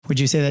Would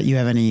you say that you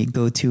have any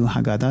go-to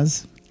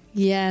Haggadahs?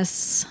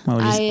 Yes. What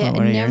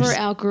never yours?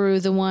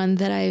 outgrew the one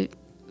that I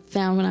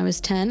found when I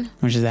was 10.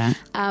 Which is that?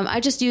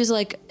 I just use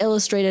like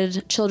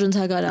illustrated children's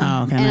Haggadah.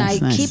 Oh, okay, and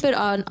nice, I nice. keep it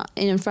on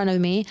in front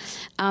of me.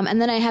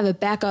 And then I have a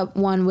backup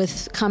one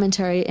with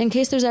commentary in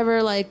case there's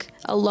ever like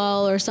a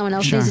lull or someone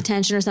else needs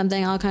attention or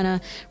something. I'll kind of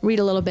read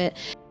a little bit.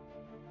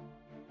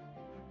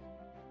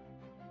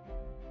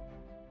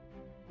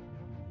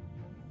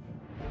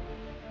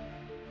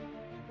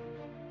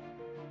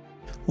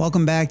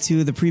 Welcome back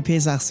to the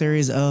Pre-Pesach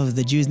series of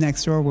The Jews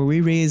Next Door, where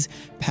we raise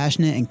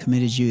passionate and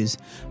committed Jews.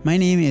 My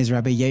name is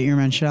Rabbi Yair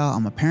Menshel.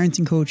 I'm a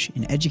parenting coach,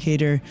 an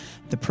educator,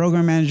 the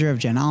program manager of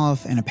Gen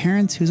Aleph, and a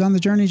parent who's on the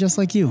journey just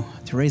like you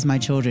to raise my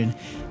children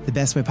the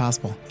best way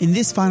possible. In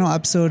this final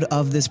episode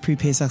of this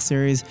Pre-Pesach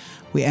series,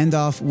 we end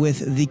off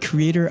with the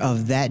creator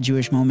of That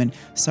Jewish Moment,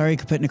 Sari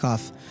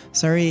Kopitnikoff.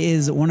 Sari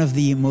is one of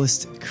the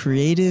most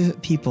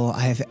creative people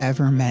I have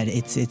ever met.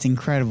 It's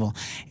incredible.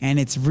 And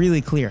it's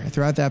really clear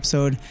throughout the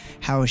episode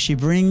how she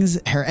brings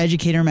her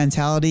educator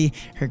mentality,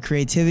 her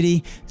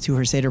creativity to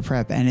her Seder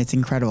prep. And it's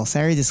incredible.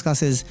 Sari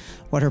discusses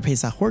what her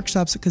Pesach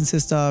workshops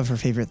consist of, her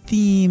favorite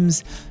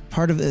themes,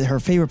 her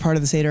favorite part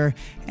of the Seder,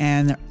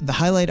 and the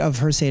highlight of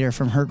her Seder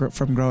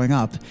from growing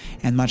up,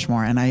 and much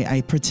more. And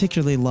I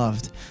particularly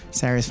loved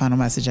Sari's final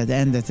message at the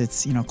end that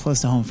it's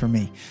close to home for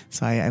me.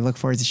 So I look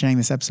forward to sharing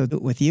this episode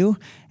with you.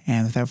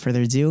 And without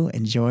further ado,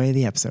 enjoy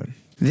the episode.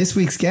 This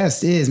week's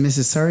guest is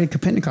Mrs. Sari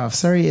Kopitnikoff.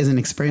 Sari is an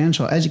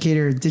experiential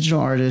educator, digital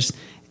artist,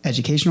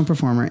 educational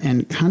performer,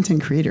 and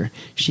content creator.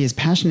 She is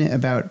passionate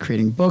about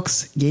creating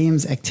books,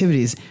 games,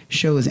 activities,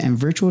 shows, and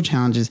virtual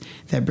challenges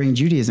that bring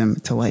Judaism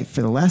to life.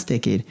 For the last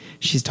decade,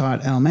 she's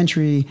taught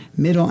elementary,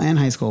 middle, and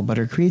high school, but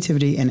her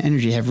creativity and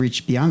energy have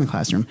reached beyond the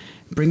classroom,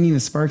 bringing the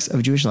sparks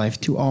of Jewish life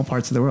to all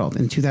parts of the world.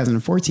 In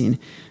 2014,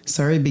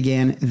 Sari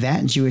began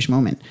That Jewish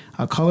Moment,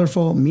 a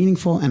colorful,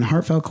 meaningful, and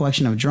heartfelt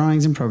collection of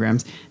drawings and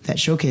programs that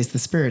showcase the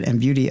spirit and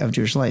beauty of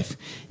Jewish life.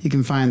 You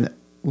can find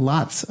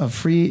lots of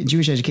free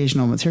Jewish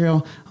educational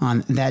material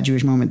on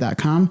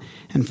thatjewishmoment.com,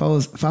 and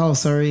follow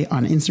Sari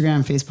on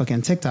Instagram, Facebook,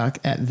 and TikTok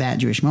at That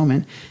Jewish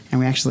Moment. And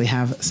we actually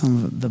have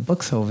some of the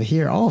books over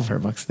here, all of her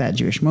books, That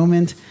Jewish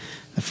Moment.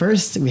 The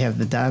first, we have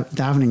the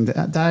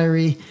Davening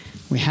Diary.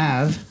 We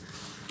have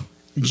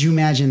Jew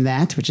Imagine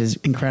That, which is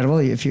incredible.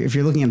 If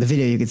you're looking at the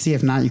video, you can see.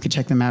 If not, you could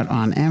check them out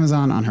on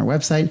Amazon, on her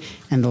website.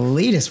 And the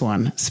latest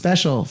one,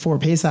 special for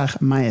Pesach,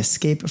 My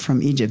Escape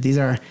from Egypt. These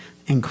are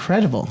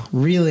incredible,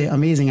 really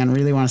amazing, and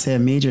really want to say a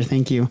major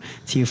thank you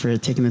to you for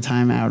taking the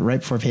time out right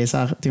before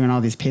Pesach, doing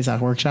all these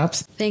Pesach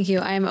workshops. Thank you.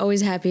 I am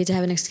always happy to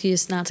have an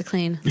excuse not to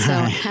clean. So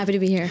happy to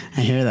be here.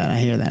 I hear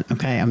that.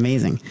 Okay,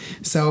 amazing.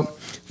 So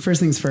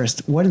first things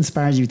first, what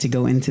inspired you to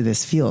go into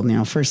this field?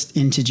 First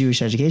into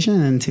Jewish education,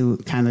 and then to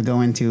kind of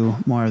go into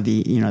more of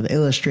the, the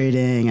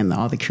illustrating and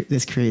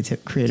this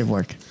creative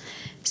work.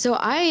 So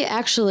I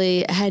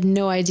actually had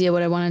no idea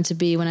what I wanted to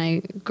be when I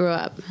grew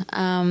up.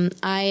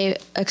 I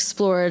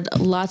explored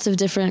lots of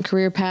different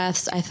career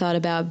paths. I thought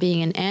about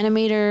being an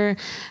animator,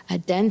 a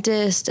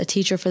dentist, a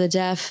teacher for the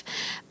deaf.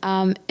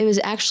 It was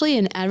actually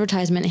an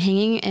advertisement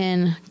hanging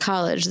in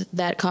college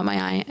that caught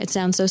my eye. It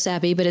sounds so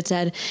sappy, but it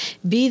said,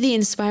 "Be the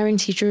inspiring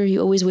teacher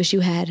you always wish you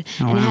had."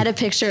 Oh, and it had a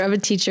picture of a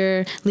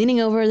teacher leaning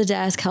over the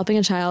desk, helping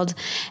a child.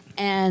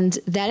 And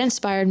that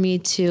inspired me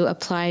to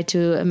apply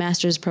to a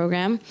master's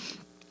program.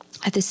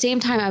 At the same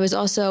time, I was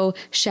also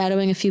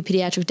shadowing a few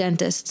pediatric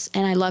dentists,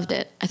 and I loved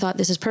it. I thought,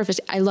 this is perfect.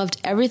 I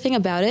loved everything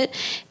about it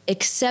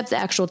except the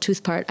actual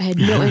tooth part. I had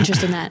no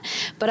interest in that.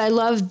 But I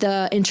loved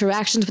the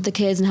interactions with the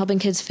kids and helping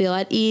kids feel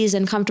at ease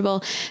and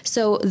comfortable.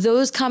 So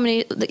the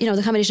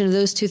combination of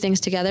those two things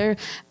together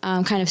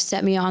kind of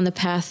set me on the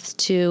path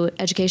to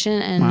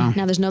education, and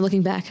now there's no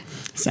looking back.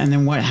 So, and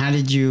then how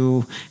did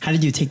you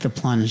take the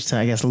plunge to,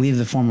 I guess, leave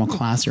the formal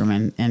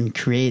classroom and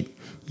create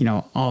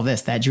all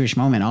this, That Jewish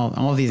Moment,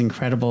 all of these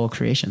incredible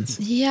creations?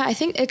 Yeah, I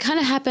think it kind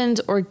of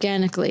happened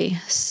organically.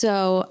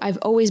 So I've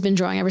always been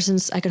drawing ever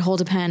since I could hold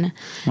a pen.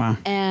 Wow.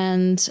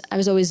 And I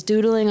was always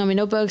doodling on my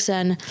notebooks.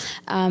 And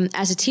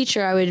as a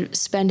teacher, I would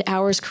spend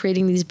hours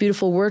creating these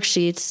beautiful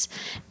worksheets.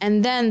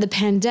 And then the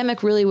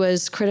pandemic really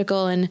was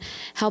critical in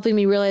helping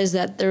me realize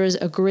that there was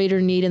a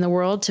greater need in the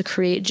world to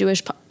create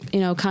Jewish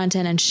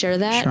content and share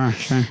that.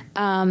 Sure.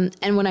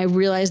 And when I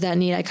realized that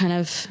need, I kind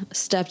of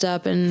stepped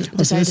up and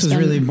decided so this was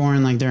really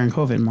born during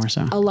COVID more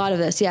so. A lot of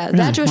this, yeah. Really?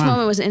 That Jewish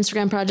Moment was an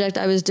Instagram project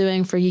I was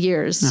doing for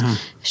years,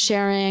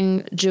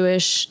 sharing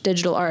Jewish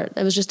digital art.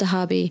 It was just a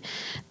hobby.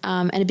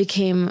 And it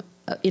became,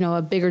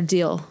 a bigger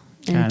deal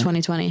in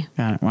 2020.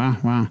 Got it.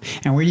 Wow.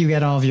 And where do you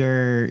get all of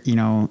your,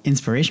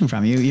 inspiration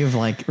from? You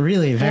have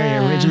really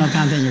very original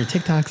content. Your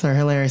TikToks are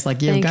hilarious.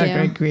 You've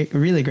got great,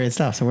 really great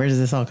stuff. So where does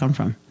this all come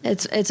from?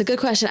 It's a good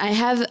question. I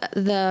have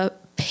the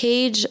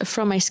page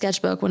from my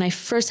sketchbook when I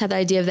first had the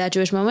idea of That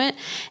Jewish Moment.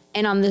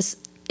 And on this,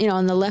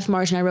 on the left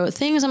margin, I wrote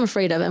things I'm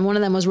afraid of. And one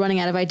of them was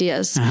running out of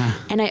ideas.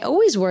 And I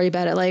always worry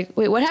about it.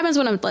 Wait, what happens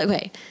when I'm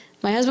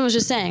my husband was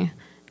just saying,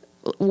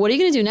 what are you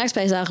going to do next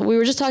Pesach? We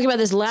were just talking about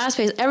this last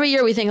Pesach. Every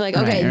year we think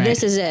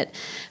this is it.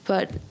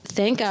 But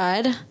thank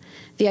God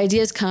the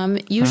ideas come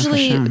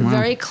usually Wow.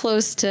 very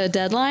close to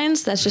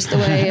deadlines. That's just the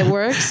way it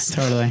works.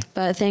 Totally.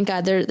 But thank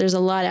God there's a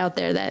lot out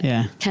there that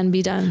can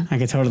be done. I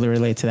could totally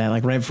relate to that.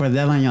 Like right before the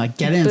deadline, you're like,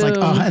 get in. It's like,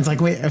 oh, it's like,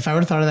 wait, if I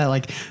would have thought of that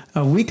like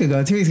a week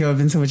ago, 2 weeks ago, it would have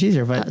been so much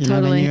easier. But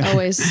totally,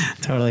 always.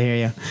 Totally hear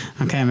you.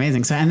 Okay,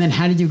 amazing. So, and then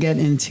how did you get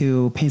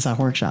into Pesach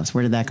workshops?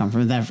 Where did that come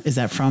from? Is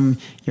that from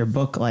your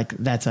book? Like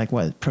that's like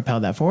what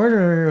propelled that forward,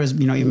 or was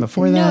even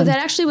before that? No, that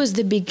actually was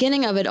the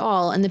beginning of it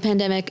all in the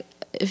pandemic.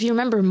 If you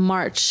remember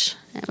March,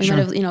 we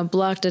might have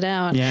blocked it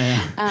out. Yeah.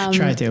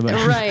 Try to, but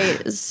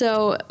right.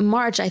 So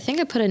March, I think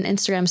I put an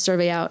Instagram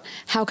survey out.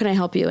 How can I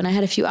help you? And I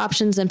had a few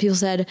options, and people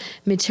said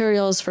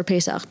materials for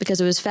Pesach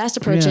because it was fast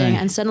approaching, Really?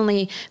 and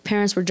suddenly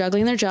parents were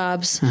juggling their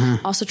jobs,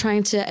 also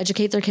trying to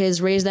educate their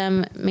kids, raise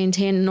them,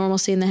 maintain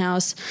normalcy in the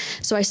house.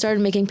 So I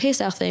started making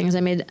Pesach things. I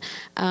made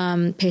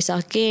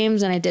Pesach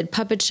games, and I did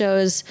puppet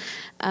shows.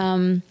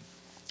 And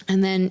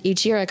then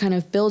each year I kind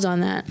of build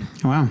on that.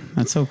 Wow,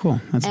 that's so cool.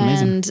 That's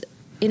amazing. And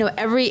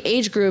every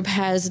age group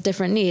has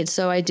different needs.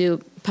 So I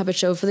do puppet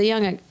shows for the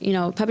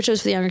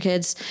younger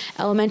kids,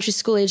 elementary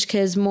school age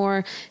kids,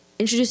 more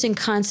introducing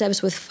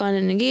concepts with fun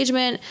and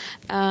engagement,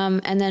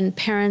 and then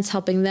parents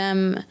helping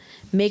them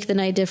make the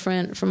night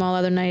different from all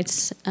other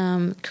nights,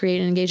 create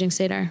an engaging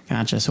Seder.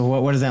 Gotcha. So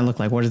what does that look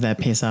like? What does that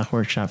Pesach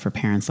workshop for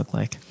parents look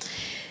like?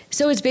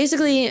 So it's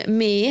basically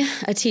me,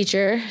 a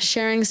teacher,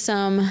 sharing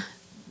some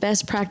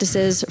best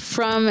practices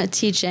from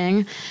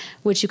teaching,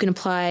 which you can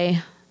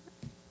apply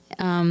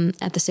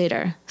at the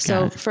Seder.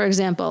 So, for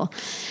example,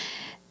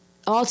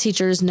 all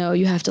teachers know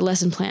you have to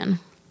lesson plan.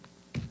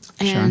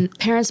 And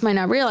parents might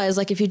not realize,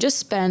 like, if you just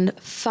spend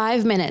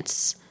 5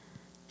 minutes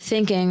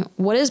thinking,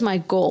 what is my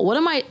goal? What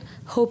am I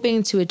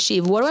hoping to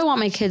achieve? What do I want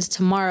my kids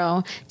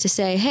tomorrow to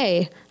say,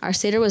 hey, our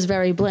Seder was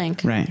very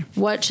blank. Right.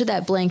 What should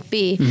that blank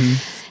be?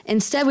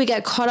 Instead, we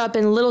get caught up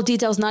in little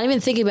details, not even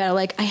thinking about it.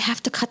 Like, I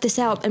have to cut this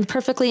out and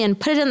perfectly and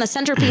put it in the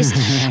centerpiece.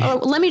 Or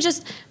let me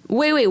just,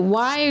 wait,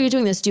 why are you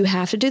doing this? Do you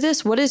have to do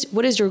this? What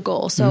is your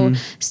goal? So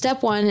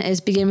step one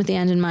is begin with the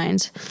end in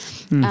mind.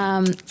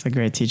 It's a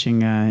great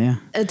teaching,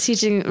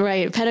 Teaching,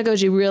 right.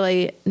 Pedagogy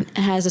really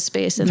has a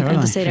space in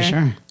the Seder. For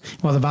sure.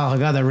 Well, the Baal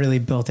Haggadah really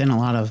built in a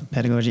lot of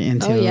pedagogy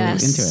into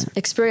it.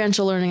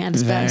 Experiential learning at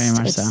its best.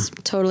 Very much it's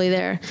totally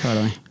there.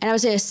 Totally. And I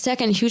would say a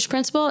second huge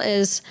principle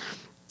is,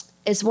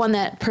 it's one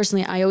that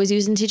personally I always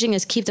use in teaching,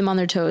 is keep them on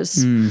their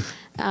toes.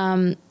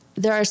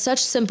 There are such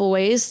simple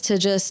ways to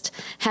just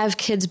have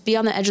kids be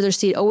on the edge of their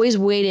seat, always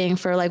waiting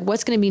for like,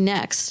 what's going to be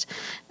next.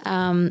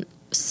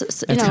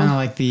 It's kind of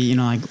like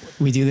like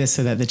we do this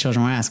so that the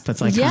children will ask, but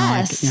it's like,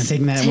 kind of like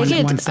taking that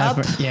one step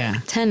up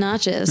 10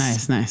 notches.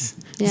 Nice.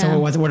 Yeah. So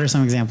what are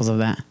some examples of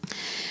that?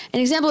 An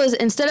example is,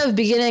 instead of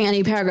beginning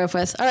any paragraph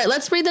with, all right,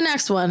 let's read the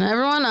next one.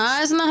 Everyone,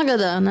 eyes on the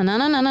Haggadah. Na, na,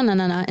 na, na, na,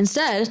 na, na.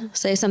 Instead,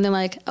 say something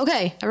like,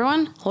 okay,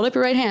 everyone, hold up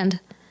your right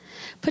hand.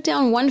 Put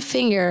down one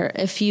finger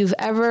if you've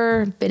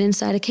ever been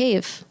inside a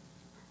cave.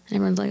 And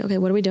everyone's like, okay,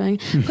 what are we doing?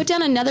 Put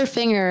down another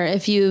finger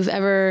if you've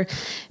ever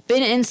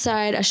been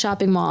inside a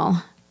shopping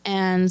mall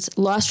and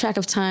lost track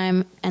of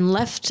time and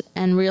left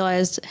and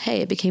realized,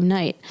 hey, it became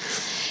night.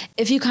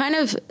 If you kind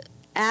of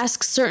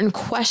ask certain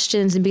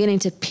questions and beginning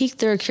to pique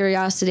their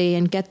curiosity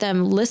and get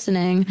them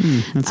listening,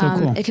 that's so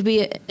cool. It could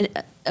be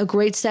a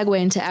great segue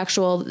into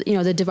actual,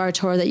 the Devar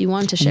Torah that you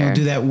want to share. You'll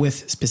do that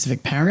with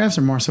specific paragraphs,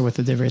 or more so with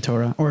the Devar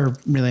Torah, or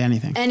really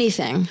anything?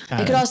 Anything.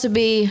 It could also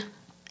be,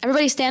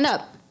 everybody stand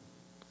up.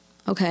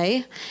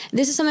 Okay.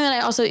 This is something that I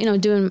also,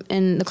 do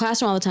in the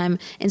classroom all the time.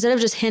 Instead of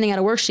just handing out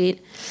a worksheet,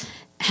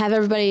 have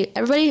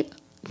everybody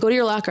go to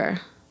your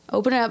locker.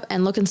 Open it up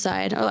and look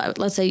inside. Or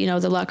let's say,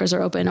 the lockers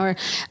are open. Or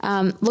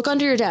look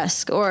under your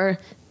desk. Or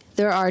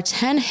there are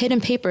 10 hidden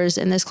papers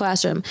in this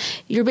classroom.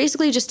 You're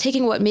basically just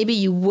taking what maybe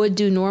you would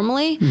do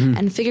normally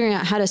and figuring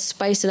out how to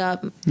spice it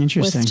up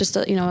with just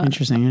a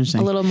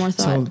little more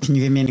thought. So can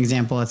you give me an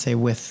example, let's say,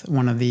 with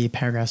one of the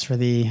paragraphs from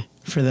the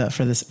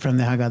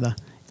Haggadah?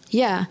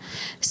 Yeah.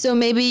 So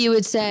maybe you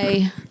would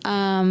say,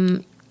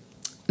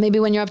 maybe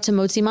when you're up to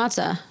motzi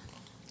matzah,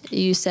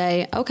 you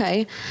say,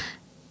 okay,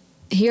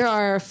 here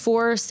are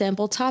 4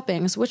 sample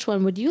toppings. Which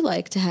one would you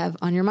like to have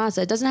on your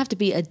matzah? It doesn't have to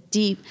be a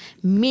deep,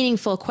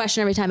 meaningful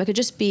question every time. It could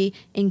just be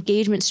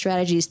engagement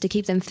strategies to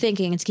keep them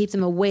thinking and to keep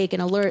them awake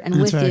and alert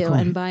and with you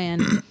and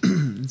buy-in.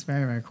 It's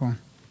very, very cool.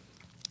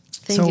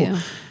 Thank you.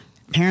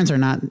 Parents are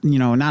not,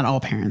 not all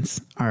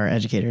parents are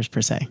educators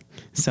per se.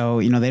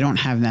 So, they don't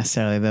have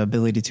necessarily the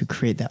ability to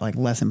create that like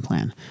lesson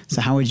plan.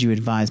 So how would you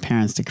advise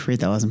parents to create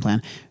that lesson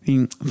plan? I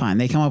mean, fine,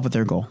 they come up with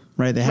their goal,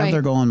 right? They have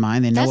their goal in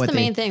mind. They know That's the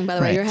main thing, by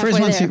the way. You're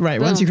halfway once there.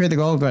 Once you create the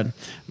goal, good.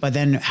 But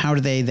then how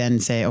do they then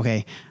say,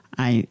 okay,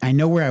 I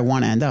know where I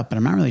want to end up, but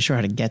I'm not really sure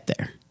how to get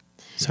there.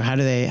 So how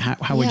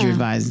would you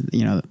advise,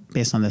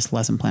 based on this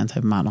lesson plan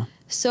type model?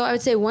 So I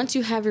would say, once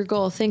you have your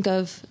goal, think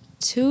of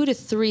 2 to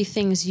 3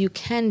 things you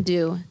can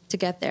do to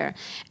get there.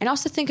 And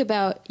also think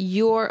about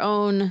your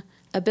own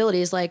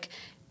abilities. Like,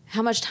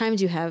 how much time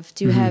do you have?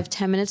 Do you have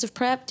 10 minutes of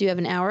prep? Do you have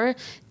an hour?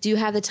 Do you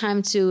have the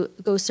time to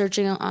go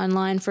searching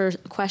online for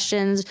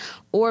questions?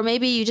 Or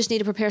maybe you just need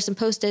to prepare some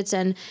Post-its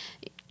and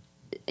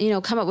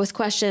come up with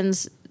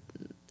questions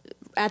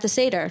at the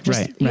Seder.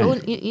 Right.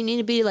 You need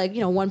to be like,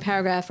 one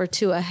paragraph or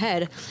two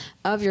ahead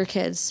of your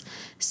kids.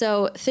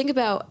 So think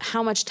about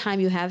how much time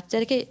you have to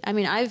dedicate. I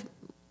mean,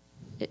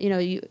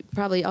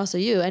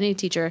 any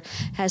teacher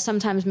has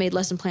sometimes made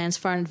lesson plans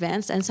far in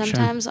advance and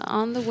sometimes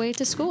on the way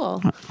to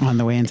school. On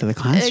the way into the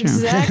classroom.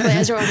 Exactly.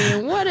 As you're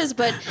wondering,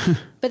 but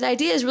the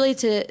idea is really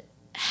to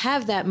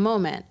have that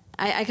moment.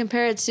 I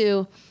compare it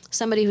to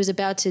somebody who's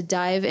about to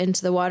dive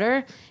into the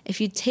water. If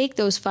you take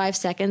those 5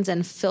 seconds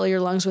and fill your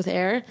lungs with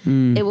air,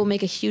 it will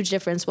make a huge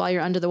difference while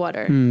you're under the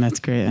water. That's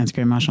great. That's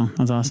great, Marshall.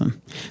 That's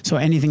awesome. So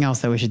anything else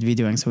that we should be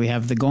doing? So we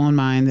have the goal in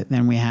mind,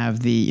 then we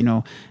have the,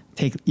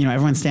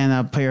 everyone stand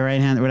up, put your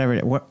right hand,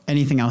 whatever.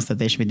 Anything else that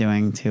they should be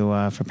doing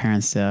for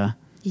parents to?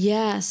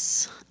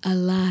 Yes, a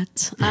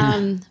lot.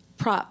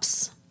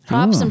 Props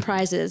and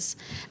prizes.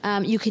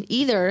 You can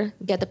either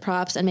get the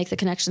props and make the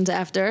connections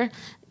after.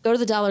 Go to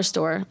the dollar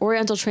store,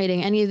 Oriental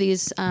Trading, any of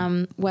these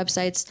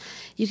websites.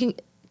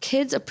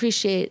 Kids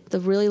appreciate the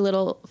really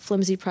little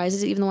flimsy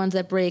prizes, even the ones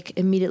that break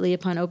immediately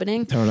upon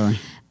opening. Totally.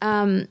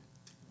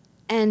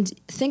 And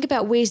think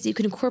about ways that you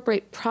can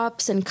incorporate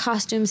props and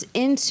costumes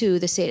into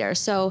the Seder.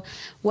 So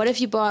what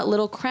if you bought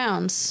little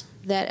crowns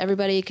that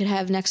everybody could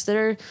have next to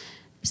their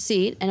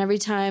seat, and every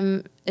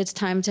time it's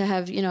time to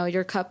have,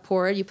 your cup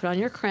poured, you put on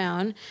your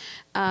crown.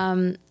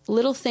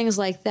 Little things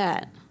like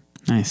that.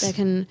 Nice.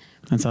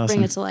 That's awesome.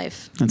 Bring it to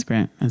life. That's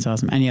great. That's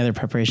awesome. Any other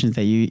preparations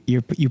that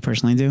you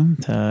personally do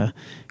to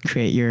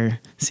create your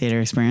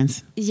Seder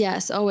experience?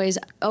 Yes, always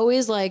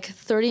like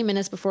 30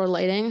 minutes before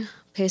lighting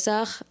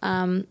Pesach.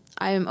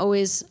 I am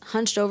always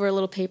hunched over a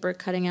little paper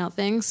cutting out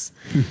things.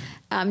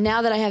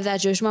 Now that I have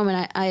that Jewish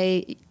moment,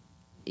 I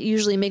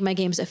usually make my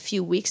games a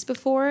few weeks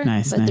before,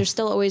 but there's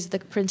still always the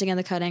printing and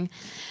the cutting.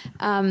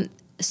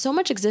 So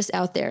much exists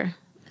out there.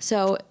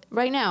 So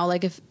right now,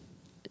 like if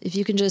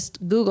you can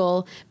just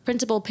Google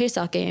printable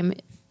Pesach game,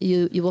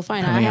 you will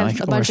find. I have like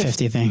a bunch of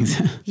 50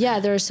 things. Yeah,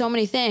 there are so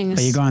many things.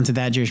 But you go into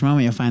that Jewish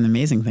moment, you'll find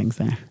amazing things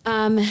there.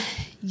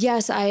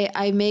 Yes,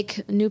 I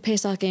make new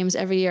Pesach games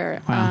every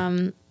year.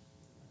 Wow.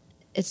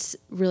 It's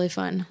really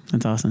fun.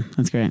 That's awesome.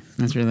 That's great.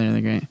 That's really, really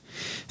great.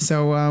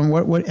 So,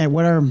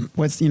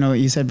 what's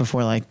you said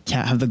before, like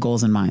have the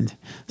goals in mind.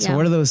 So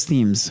what are those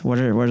themes? What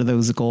are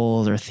those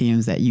goals or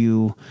themes that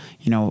either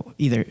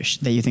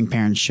that you think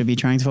parents should be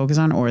trying to focus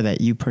on or that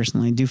you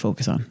personally do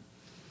focus on?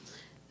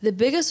 The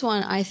biggest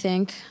one, I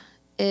think,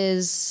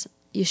 is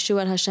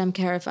Yeshuat Hashem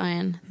K'harif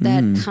Ayin.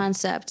 That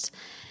concept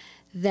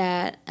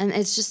and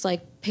it's just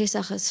like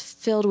Pesach is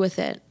filled with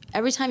it.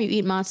 Every time you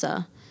eat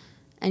matzah,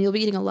 and you'll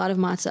be eating a lot of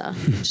matzah.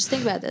 Just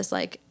think about this,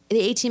 like the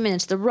 18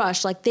 minutes, the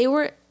rush, like they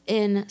were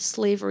in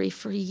slavery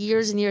for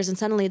years and years, and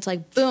suddenly it's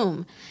like,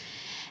 boom.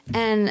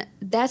 And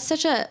that's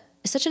such an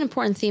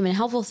important theme and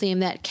helpful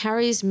theme that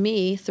carries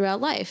me throughout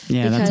life.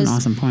 Yeah, that's an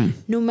awesome point.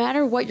 No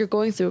matter what you're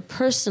going through,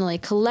 personally,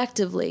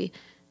 collectively,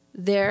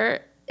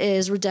 there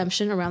is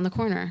redemption around the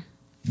corner.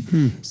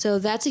 So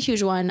that's a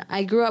huge one.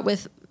 I grew up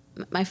with,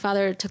 my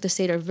father took the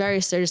Seder very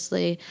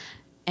seriously,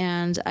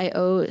 and I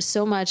owe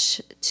so much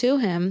to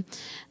him.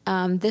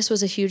 This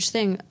was a huge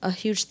theme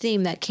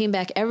that came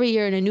back every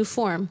year in a new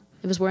form.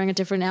 It was wearing a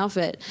different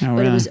outfit,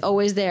 but it was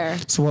always there.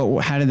 So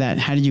how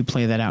did you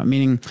play that out?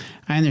 Meaning,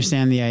 I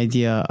understand the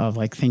idea of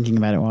like thinking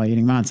about it while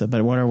eating matzah,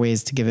 but what are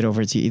ways to give it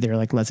over to either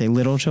like, let's say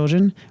little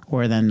children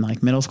or then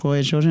like middle school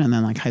age children and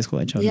then like high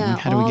school age children? Yeah,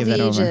 like, how do we give that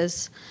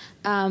ages.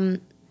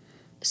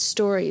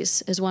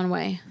 Stories is one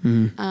way.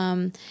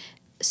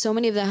 So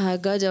many of the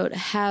Haggadot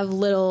have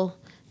little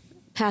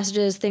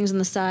passages, things on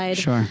the side.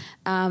 Sure.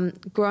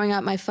 Growing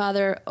up, my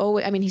father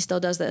he still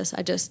does this.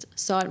 I just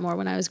saw it more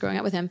when I was growing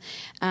up with him.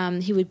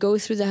 He would go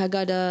through the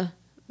Haggadah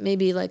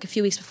maybe like a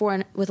few weeks before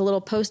and with a little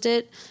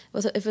Post-it.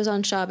 If it was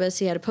on Shabbos,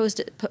 he had a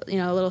Post-it,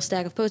 a little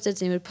stack of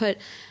Post-its, and he would put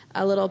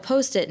a little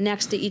Post-it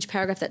next to each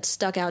paragraph that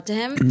stuck out to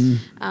him.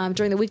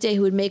 During the weekday, he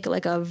would make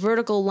like a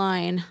vertical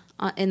line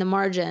in the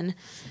margin.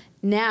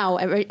 Now,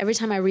 every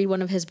time I read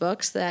one of his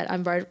books that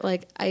I'm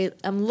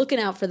looking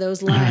out for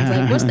those lines.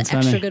 Like, what's the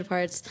extra good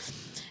parts?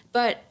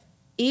 But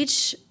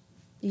each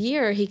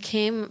year he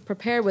came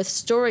prepared with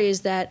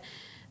stories that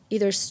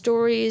either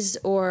stories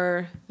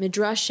or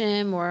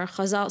midrashim or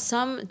chazal,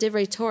 some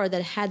divrei Torah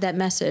that had that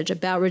message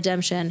about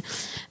redemption.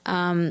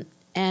 And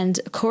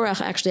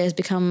Korach actually has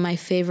become my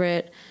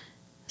favorite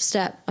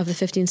step of the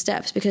 15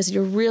 steps because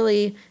you're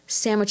really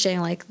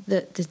sandwiching like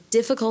the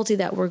difficulty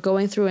that we're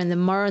going through and the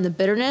maror and the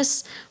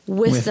bitterness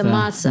with the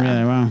matzah.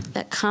 Really, wow.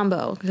 That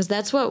combo, because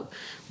that's what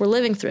we're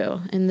living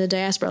through in the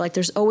diaspora. Like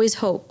there's always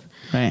hope,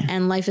 right?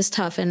 And life is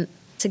tough, and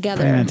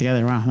together.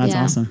 Wow, that's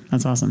awesome.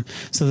 That's awesome.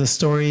 So the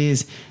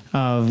stories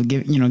of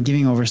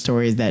giving over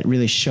stories that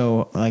really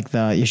show like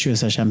the Yeshua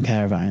Hashem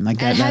K'harif Ayin, like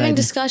that, and having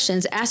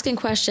discussions, asking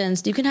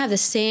questions. You can have the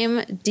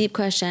same deep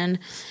question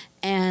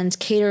and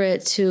cater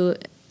it to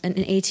an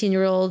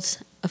 18-year-old,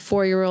 a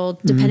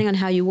 4-year-old, depending on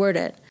how you word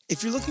it.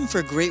 If you're looking for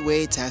a great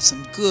way to have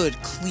some good,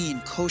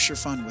 clean, kosher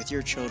fun with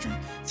your children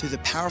through the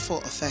powerful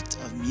effect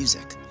of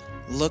music,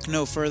 Look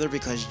no further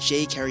because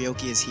J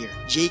Karaoke is here.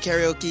 J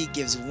Karaoke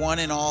gives one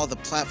and all the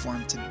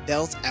platform to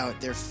belt out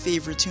their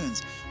favorite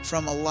tunes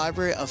from a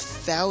library of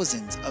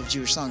thousands of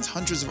Jewish songs,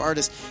 hundreds of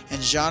artists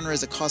and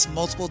genres across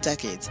multiple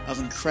decades of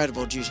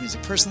incredible Jewish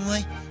music.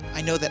 Personally,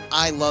 I know that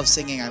I love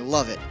singing. I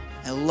love it.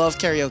 I love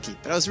karaoke,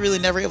 but I was really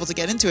never able to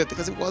get into it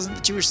because it wasn't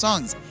the Jewish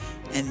songs.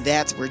 And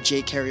that's where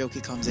J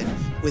Karaoke comes in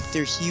with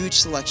their huge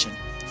selection.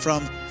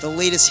 From the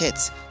latest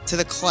hits to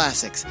the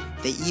classics,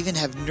 they even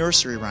have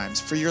nursery rhymes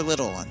for your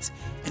little ones.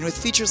 And with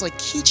features like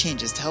key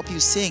changes to help you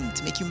sing,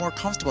 to make you more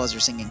comfortable as you're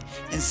singing,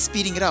 and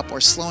speeding it up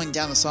or slowing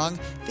down the song,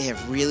 they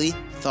have really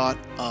thought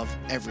of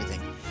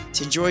everything.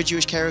 To enjoy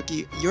Jewish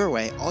karaoke your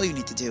way, all you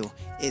need to do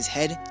is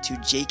head to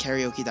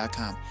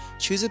jkaraoke.com.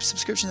 Choose a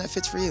subscription that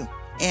fits for you.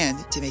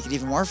 And to make it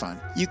even more fun,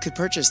 you could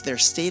purchase their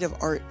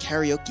state-of-art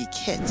karaoke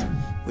kit,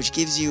 which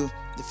gives you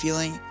the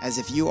feeling as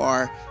if you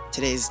are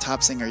today's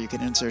top singer. You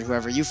can insert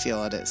whoever you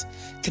feel it is.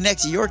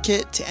 Connect your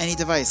kit to any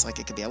device, like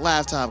it could be a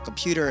laptop, a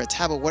computer, a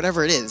tablet,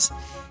 whatever it is,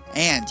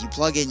 and you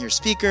plug in your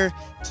speaker,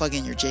 plug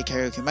in your J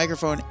Karaoke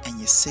microphone, and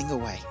you sing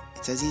away.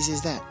 It's as easy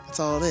as that.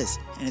 That's all it is,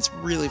 and it's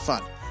really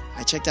fun.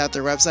 I checked out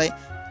their website.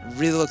 It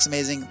really looks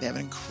amazing. They have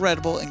an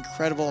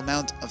incredible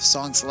amount of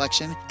song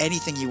selection.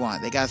 Anything you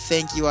want. They got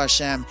Thank You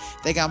Hashem.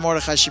 They got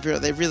Mordechai Shapiro.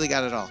 They really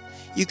got it all.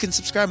 You can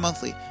subscribe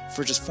monthly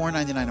for just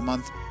 $4.99 a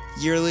month,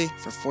 yearly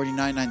for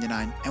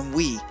 $49.99, and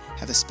we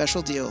have a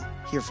special deal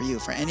here for you.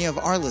 For any of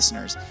our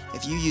listeners,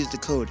 if you use the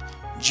code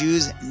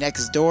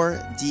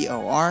JewsNextDoor,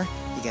 DOR,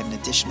 you get an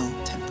additional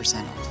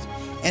 10%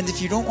 off. And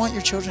if you don't want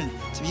your children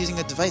to be using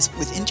a device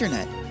with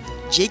internet,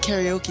 J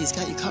Karaoke's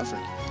got you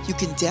covered. You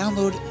can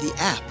download the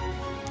app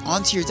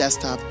onto your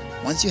desktop.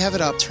 Once you have it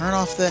up, turn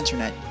off the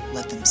internet,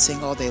 let them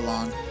sing all day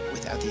long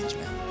without the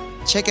internet.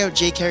 Check out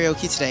J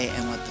Karaoke today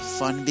and let the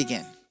fun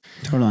begin.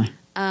 Totally.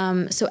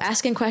 So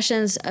asking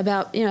questions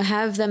about,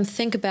 have them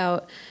think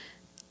about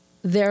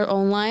their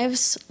own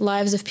lives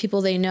of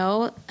people they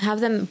know,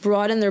 have them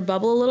broaden their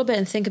bubble a little bit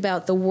and think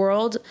about the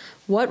world.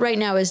 What right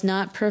now is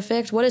not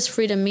perfect? What does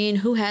freedom mean?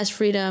 Who has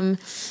freedom?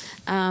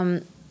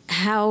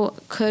 How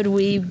could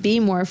we be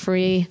more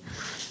free?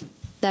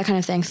 That kind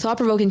of thing.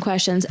 Thought-provoking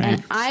questions. Right.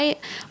 And I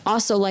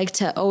also like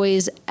to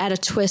always add a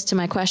twist to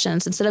my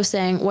questions. Instead of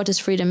saying, what does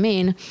freedom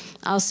mean?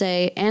 I'll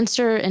say,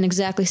 answer in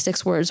exactly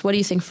 6 words. What do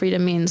you think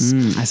freedom means?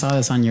 I saw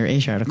this on your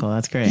H article.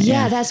 That's great.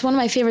 Yeah, that's one of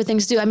my favorite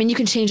things to do. I mean, you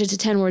can change it to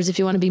 10 words if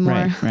you want to be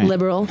more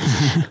liberal.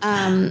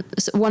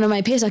 So one of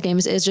my Pesach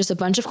games is just a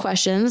bunch of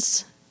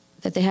questions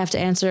that they have to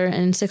answer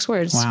in 6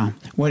 words. Wow.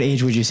 What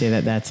age would you say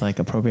that's like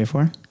appropriate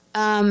for?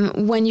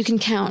 When you can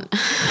count.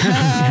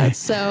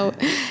 So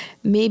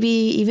maybe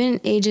even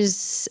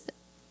ages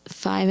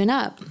 5 and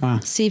up. Wow.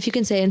 See if you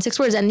can say it in 6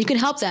 words, and you can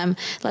help them.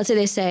 Let's say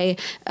they say,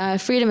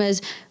 freedom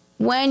is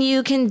when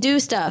you can do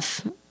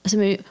stuff. So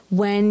maybe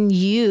when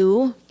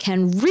you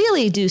can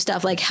really do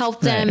stuff, like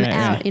help them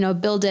out,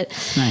 build it.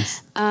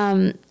 Nice.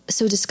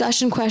 So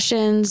discussion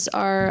questions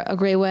are a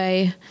great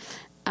way.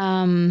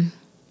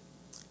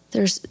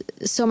 There's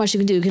so much you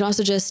can do. You can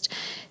also just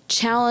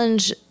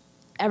challenge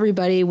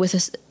everybody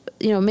with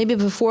maybe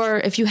before,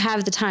 if you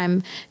have the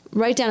time,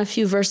 write down a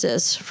few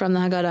verses from the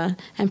Haggadah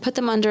and put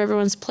them under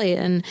everyone's plate.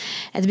 And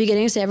at the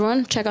beginning, say,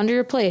 everyone, check under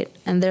your plate.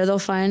 And there they'll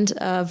find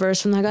a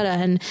verse from the Haggadah.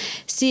 And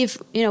see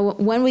if,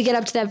 when we get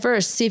up to that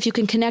verse, see if you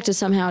can connect it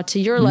somehow to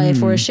your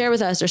life or share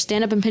with us or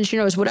stand up and pinch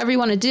your nose, whatever you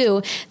want to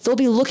do. They'll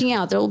be looking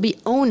out. They'll be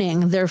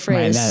owning their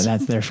phrase. Right,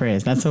 that's their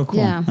phrase. That's so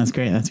cool. Yeah. That's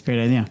great. That's a great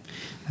idea.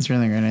 That's a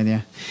really great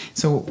idea.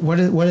 So what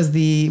does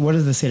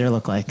the Seder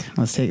look like?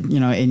 Let's take,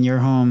 in your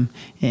home,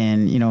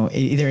 and,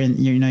 either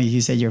in,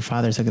 you said your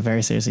father took it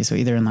very seriously. So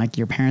either in like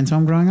your parents'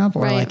 home growing up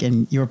or like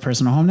in your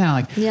personal home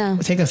now,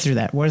 take us through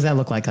that. What does that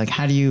look like? Like,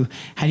 how do you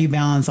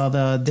balance all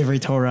the Divrei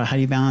Torah? How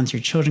do you balance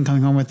your children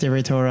coming home with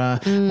Divrei Torah?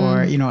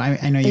 Or,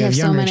 I know you have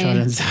younger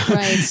children. So.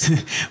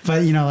 Right.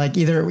 But, like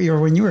either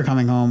when you were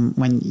coming home,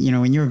 when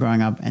you were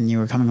growing up and you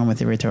were coming home with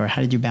Divrei Torah,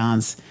 how did you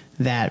balance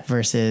that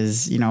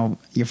versus,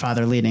 your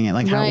father leading it?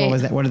 Like, what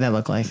was that? What did that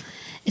look like?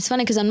 It's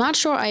funny because I'm not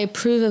sure I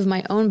approve of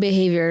my own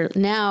behavior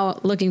now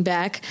looking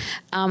back.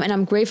 And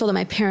I'm grateful that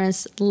my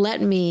parents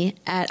let me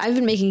I've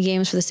been making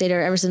games for the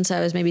Seder ever since I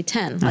was maybe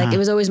 10. Like it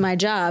was always my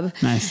job.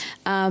 Nice.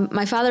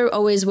 My father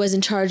always was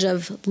in charge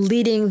of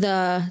leading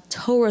the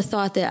Torah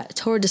thought, the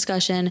Torah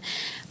discussion.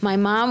 My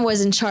mom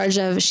was in charge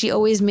of, she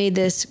always made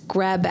this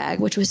grab bag,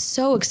 which was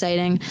so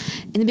exciting.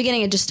 In the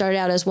beginning, it just started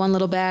out as one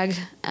little bag.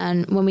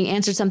 And when we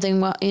answered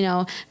something,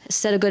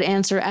 said a good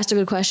answer, asked a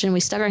good question,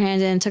 we stuck our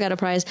hand in, took out a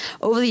prize.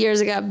 Over the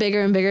years, it got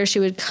bigger and bigger. She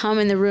would come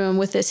in the room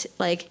with this,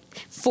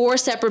 4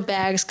 separate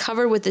bags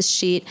covered with this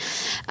sheet.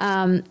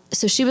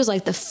 So she was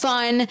like the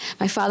fun.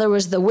 My father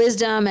was the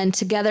wisdom, and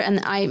together,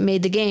 and I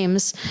made the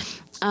games.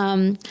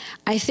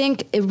 I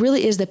think it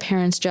really is the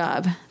parents'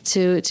 job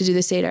to do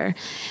the Seder.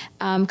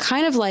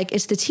 Kind of like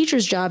it's the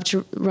teacher's job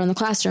to run the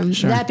classroom.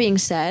 Sure. That being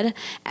said,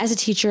 as a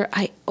teacher,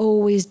 I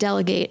always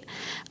delegate.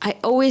 I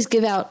always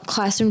give out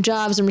classroom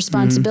jobs and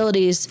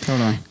responsibilities.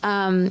 Totally.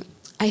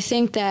 I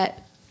think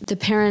that the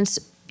parents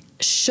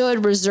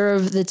should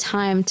reserve the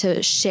time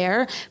to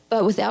share,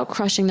 but without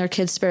crushing their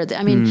kids' spirit.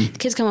 I mean, the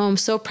kids come home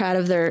so proud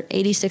of their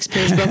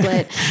 86-page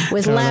booklet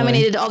with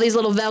laminated all these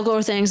little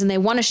Velcro things, and they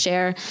want to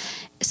share.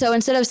 So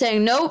instead of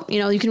saying, nope,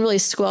 you can really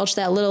squelch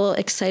that little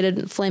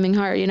excited flaming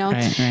heart,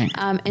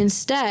 Right.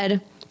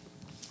 Instead,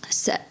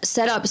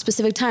 set up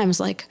specific times.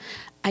 Like,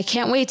 I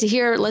can't wait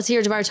to let's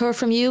hear Dvar Torah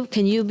from you.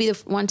 Can you be the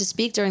one to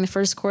speak during the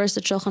first course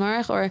of Shulchan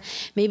Aruch? Or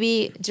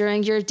maybe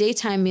during your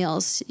daytime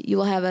meals, you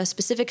will have a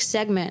specific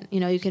segment.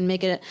 You can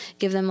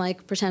give them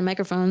like pretend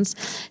microphones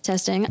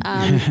testing,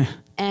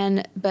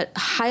 but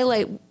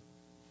highlight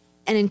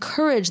and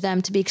encourage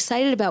them to be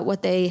excited about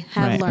what they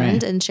have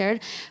learned and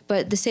shared.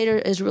 But the Seder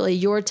is really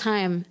your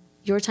time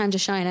to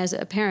shine as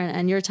a parent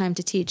and your time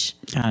to teach.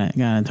 Got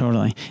it.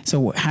 Totally.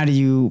 So how do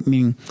you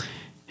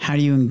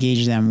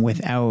engage them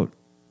without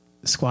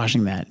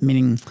squashing that?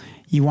 Meaning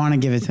you want to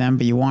give it to them,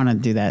 but you want to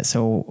do that.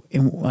 So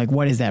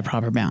what is that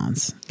proper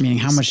balance? Meaning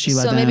how much do you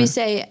let them? So maybe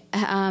say,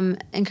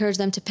 encourage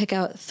them to pick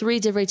out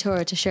 3 divrei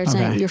Torah to share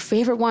tonight, your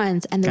favorite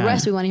ones, and the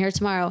rest we want to hear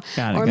tomorrow.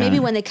 Or maybe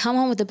when they come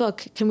home with the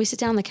book, can we sit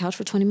down on the couch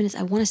for 20 minutes?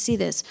 I want to see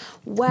this.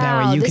 Wow,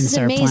 that way you this can is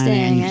start amazing.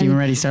 Planning. You can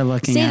already start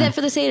looking. Say that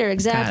for the Seder,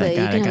 exactly. You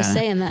can have a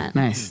say in that.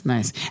 Nice.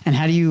 And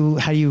how do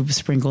you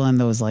sprinkle in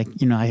those,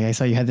 I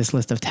saw you had this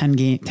list of 10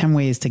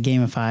 ways to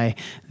gamify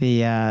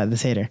the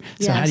Seder.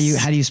 So yes.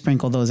 how do you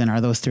sprinkle those in? Are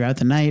those throughout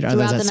the night? Are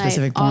those at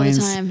specific points?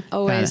 All the time,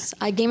 always.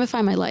 I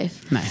gamify my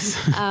life. Nice.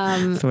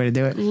 That's the way to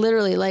do it.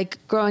 Literally, like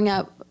growing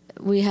up,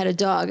 we had a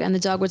dog, and the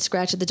dog would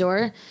scratch at the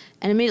door,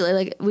 and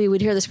immediately, we would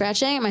hear the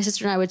scratching. My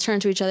sister and I would turn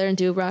to each other and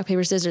do rock,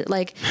 paper, scissors.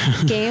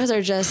 Games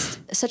are just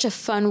such a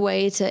fun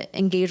way to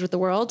engage with the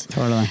world.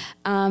 Totally.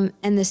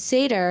 And the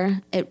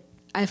Seder,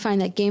 I find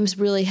that games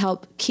really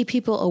help keep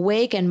people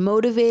awake and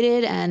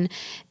motivated, and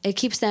it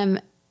keeps them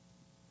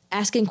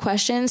asking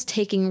questions,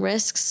 taking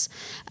risks.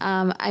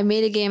 I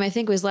made a game, I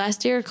think it was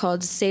last year,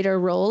 called Seder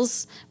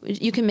Roles.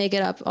 You can make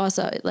it up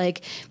also.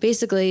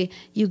 Basically,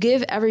 you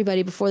give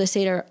everybody before the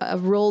Seder a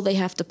role they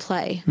have to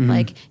play.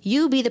 Mm-hmm.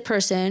 You be the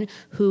person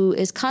who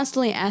is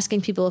constantly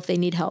asking people if they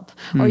need help.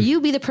 Or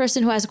you be the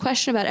person who has a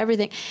question about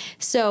everything.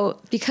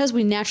 So because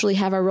we naturally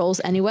have our roles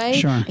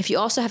anyway, if you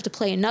also have to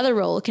play another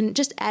role, it can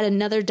just add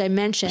another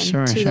dimension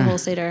to the whole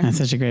Seder. That's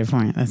such a great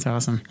point. That's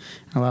awesome.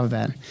 I love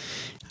that.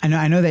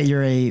 I know that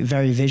you're a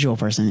very visual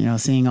person,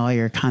 seeing all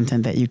your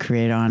content that you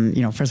create on,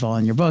 first of all,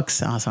 in your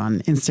books, also on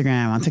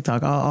Instagram, on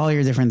TikTok, all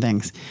your different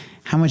things.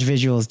 How much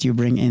visuals do you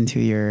bring into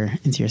your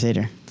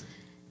Seder?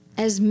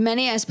 As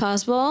many as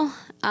possible.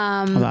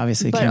 Well,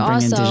 obviously you can't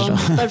bring in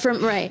digital. But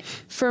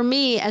for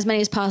me, as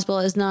many as possible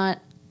is not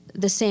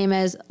the same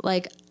as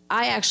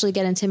I actually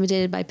get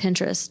intimidated by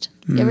Pinterest.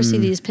 You ever see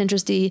these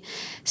Pinteresty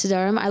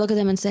Sedarim? I look at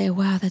them and say,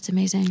 wow, that's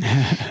amazing.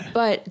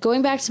 But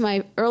going back to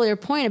my earlier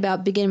point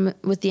about beginning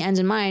with the end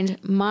in mind,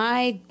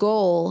 my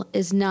goal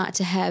is not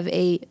to have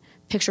a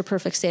picture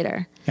perfect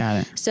Seder. Got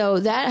it. So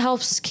that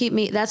helps keep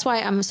me, that's why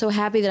I'm so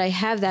happy that I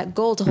have that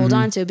goal to hold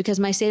on to, because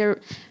my Seder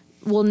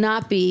will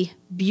not be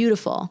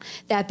beautiful.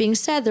 That being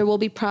said, there will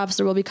be props,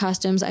 there will be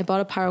costumes. I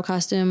bought a pyro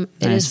costume.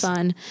 Nice. It is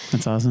fun.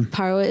 That's awesome.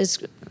 Pyro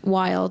is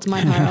wild,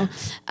 my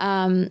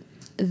pyro.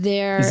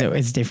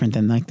 It's different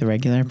than the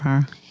regular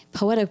pyro?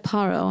 Poetic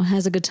pyro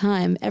has a good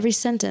time. Every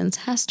sentence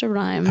has to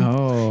rhyme.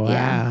 Oh, wow.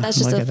 Yeah, that's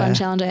just a fun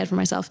challenge I had for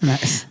myself.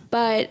 Nice.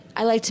 But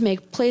I like to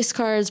make place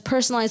cards,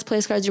 personalized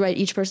place cards. You write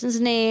each person's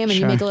name and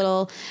you make a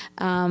little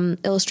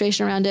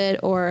illustration around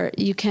it. Or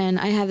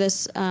I have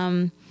this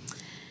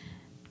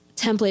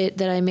template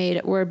that I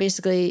made where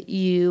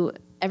basically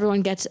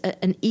everyone gets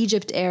an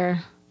Egypt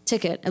Air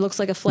ticket. It looks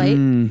like a flight.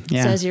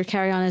 It says your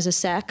carry-on is a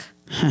sack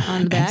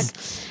on the back.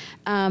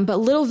 But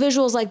little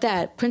visuals like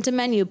that, print a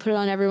menu, put it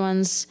on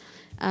everyone's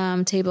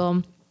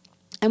table.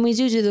 And we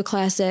do the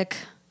classic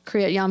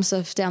Kriyat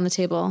Yamsuf down the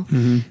table.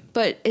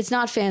 But it's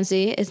not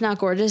fancy. It's not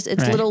gorgeous.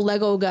 It's little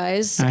Lego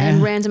guys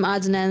and random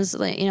odds and ends,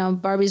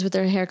 Barbies with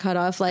their hair cut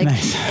off.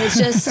 It's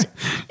just,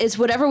 it's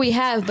whatever we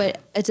have,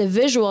 but it's a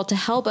visual to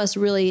help us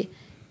really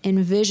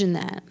envision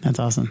that. That's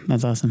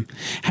awesome.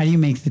 How do you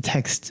make the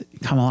text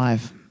come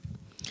alive?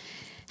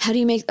 How do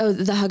you make the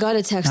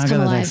Haggadah text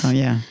come alive? Text,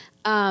 yeah.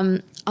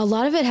 A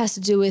lot of it has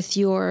to do with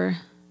your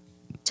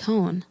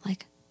tone.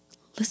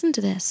 Listen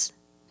to this.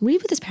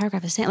 Read what this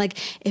paragraph is saying.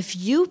 If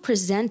you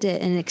present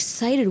it in an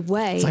excited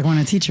way. It's like when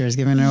a teacher is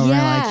giving it over,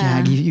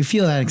 you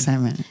feel that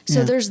excitement.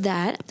 So there's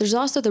that. There's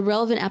also the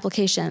relevant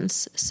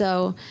applications.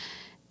 So,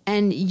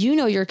 and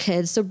your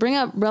kids, so bring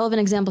up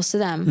relevant examples to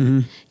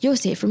them.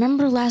 Yosef,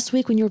 remember last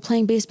week when you were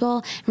playing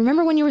baseball?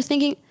 Remember when you were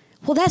thinking,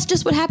 well, that's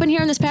just what happened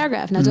here in this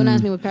paragraph. Now, don't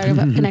ask me what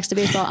paragraph connects to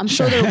baseball. I'm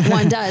sure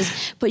one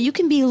does. But you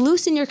can be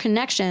loose in your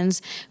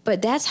connections,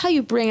 but that's how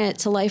you bring it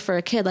to life for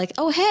a kid.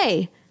 Oh,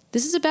 hey,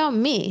 this is about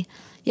me.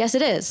 Yes,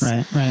 it is.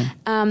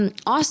 Right.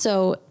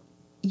 Also,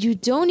 you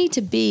don't need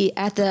to be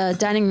at the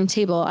dining room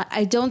table.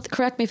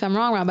 Correct me if I'm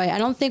wrong, Rabbi, I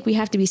don't think we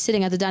have to be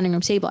sitting at the dining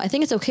room table. I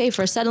think it's okay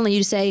for suddenly you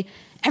to say,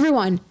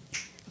 everyone,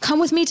 come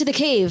with me to the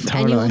cave.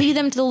 Totally. And you lead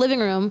them to the living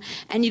room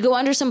and you go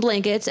under some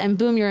blankets and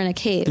boom, you're in a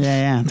cave.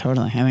 Yeah,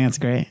 totally. I think it's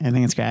great.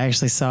 I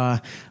actually saw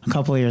a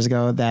couple of years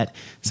ago that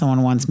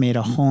someone once made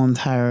a whole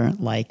entire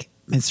like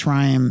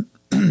Mitzrayim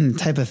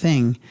type of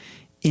thing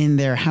in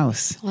their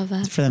house. Love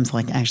that. For them to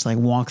like actually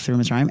like walk through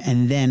Mitzrayim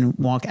and then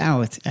walk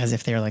out as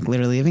if they're like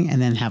literally leaving, and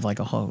then have like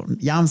a whole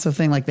Yom Tov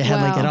thing. Like they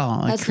had like it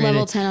all. Like that's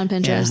level 10 on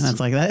Pinterest. Yeah, that's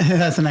like that.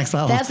 That's the next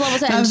level. That's level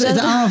 10. I don't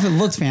know if it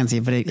looks fancy,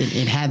 but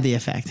it had the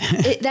effect.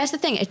 That's the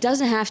thing. It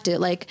doesn't have to.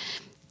 Like,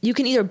 you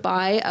can either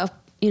buy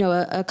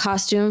a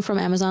costume from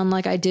Amazon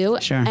like I do.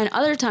 Sure. And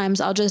other times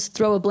I'll just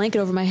throw a blanket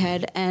over my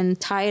head and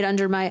tie it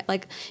under my,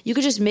 like, you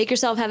could just make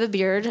yourself have a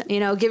beard,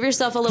 give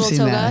yourself a little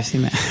toga. I've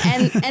seen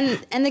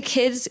that. and the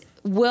kids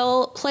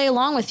will play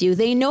along with you.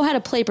 They know how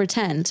to play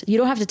pretend. You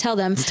don't have to tell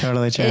them. It's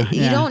totally true.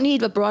 You don't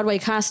need a Broadway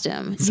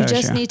costume. So you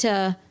just true. need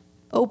to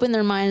open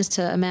their minds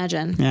to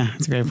imagine. Yeah,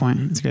 it's a great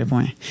point.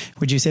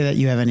 Would you say that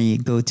you have any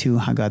go-to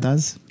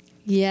Haggadahs?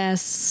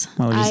 Yes.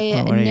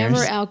 I never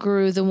yours?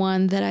 outgrew the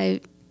one that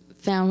I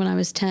found when I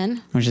was 10.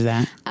 Which is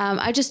that?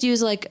 I just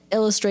use like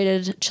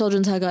illustrated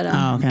children's Haggadah.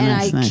 Oh, okay, and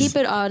nice. I keep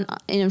it on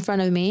in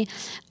front of me.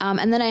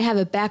 And then I have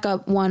a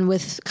backup one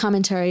with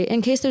commentary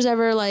in case there's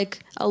ever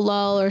like a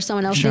lull or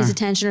someone else Sure. needs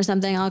attention or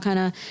something. I'll kind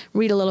of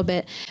read a little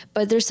bit.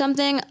 But there's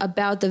something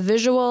about the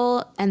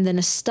visual and the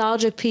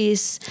nostalgic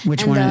piece.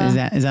 Which and one is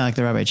that? Is that like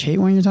the Rabbi Chait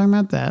one you're talking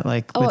about? That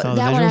like with all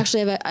the that one visuals?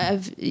 actually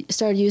I've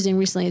started using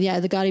recently. Yeah,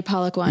 the Gadi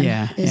Pollock one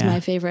is my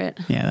favorite.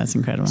 Yeah, that's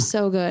incredible.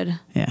 So good.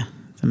 Yeah.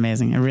 It's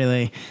amazing. It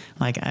really,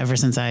 like, ever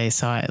since I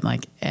saw it,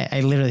 like, I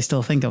literally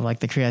still think of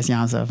like the Kriyas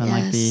Yam Sov and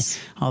like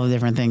all the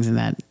different things in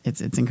that. It's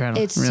incredible.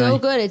 It's really. so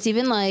good. It's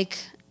even like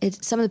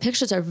some of the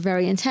pictures are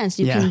very intense.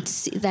 You can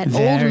see that old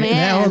That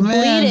man old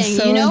man, bleeding.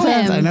 so You know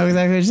intense. him. I know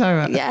exactly what you're talking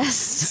about. Yes.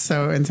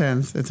 So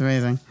intense. It's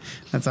amazing.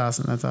 That's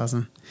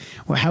awesome.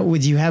 Well, how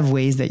would you have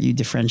ways that you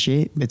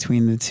differentiate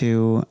between the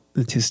two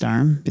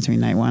starim, between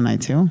night 1,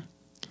 night 2?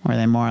 Or are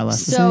they more or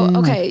less the same?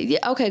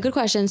 Okay, good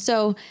question.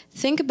 So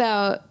think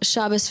about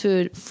Shabbos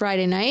food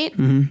Friday night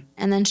Mm-hmm.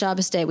 and then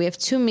Shabbos day. We have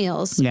 2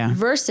 meals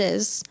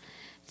versus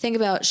think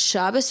about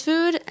Shabbos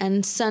food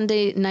and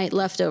Sunday night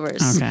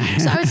leftovers. Okay.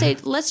 So I would say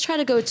let's try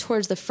to go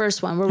towards the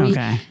first one where we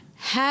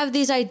have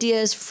these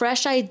ideas,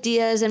 fresh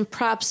ideas and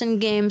props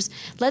and games.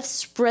 Let's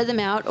spread them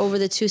out over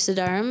the 2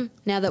 Sedarim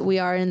now that we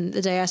are in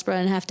the diaspora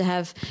and have to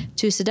have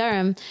 2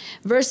 Sedarim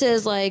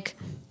versus like,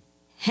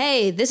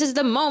 hey, this is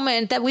the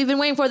moment that we've been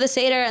waiting for, the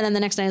Seder. And then the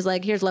next night is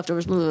like, here's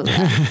leftovers. Blah, blah, blah.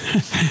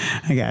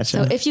 I gotcha.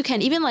 So if you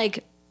can, even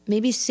like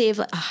maybe save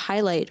a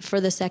highlight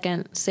for the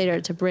second Seder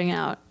to bring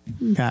out.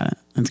 Got it.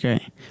 That's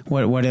great.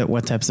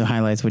 What types of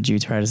highlights would you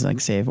try to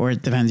like save? Or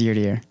it depends year to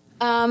year.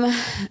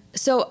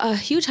 So a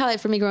huge highlight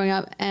for me growing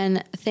up,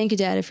 and thank you,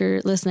 Dad, if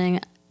you're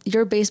listening,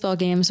 your baseball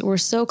games were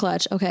so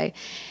clutch. Okay.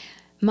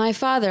 My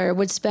father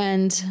would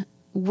spend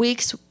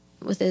weeks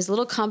with his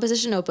little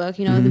composition notebook,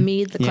 the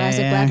Mead, the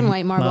classic black and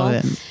white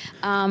marble,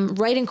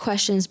 writing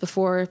questions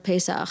before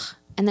Pesach.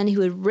 And then he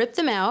would rip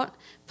them out,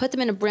 put them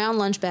in a brown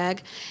lunch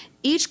bag.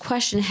 Each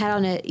question had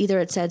on it, either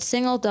it said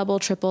single, double,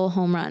 triple,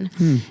 home run.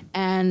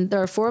 And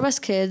there are 4 of us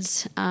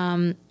kids.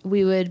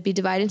 We would be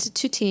divided into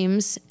 2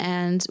 teams,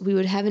 and we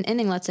would have an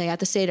inning, let's say, at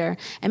the Seder.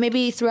 And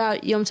maybe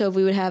throughout Yom Tov,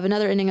 we would have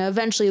another inning.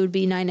 Eventually, it would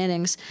be 9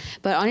 innings.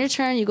 But on your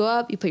turn, you go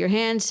up, you put your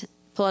hand,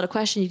 pull out a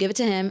question, you give it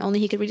to him. Only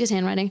he could read his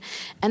handwriting.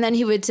 And then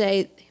he would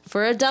say,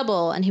 for a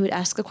double, and he would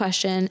ask the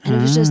question. And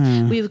it was just,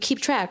 we would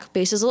keep track,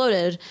 bases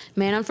loaded,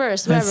 man on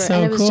first, whatever. That's so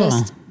and it was cool.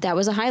 just, that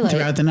was a highlight.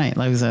 Throughout the night.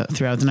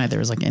 Throughout the night, there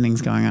was like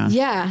innings going on.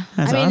 Yeah.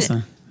 That's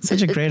awesome.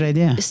 Such a great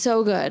idea.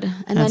 So good.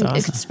 And That's then awesome.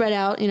 it could spread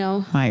out,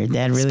 Wow, your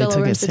dad really spill took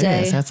over it into the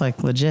serious. day. That's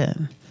like legit.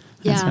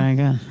 That's Yeah. very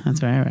good. That's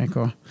very, very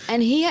cool.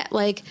 And he had,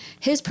 like,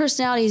 his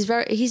personality is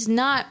he's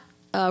not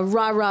a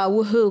rah-rah,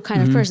 woohoo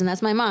kind of person.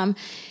 That's my mom.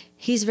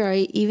 He's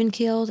very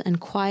even-keeled and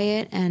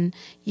quiet, and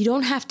you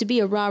don't have to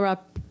be a rah-rah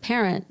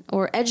parent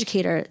or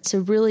educator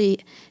to really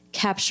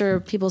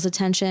capture people's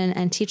attention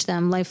and teach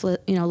them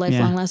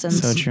lifelong lessons.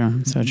 So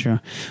true.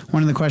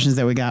 One of the questions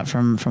that we got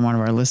from one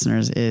of our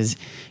listeners is,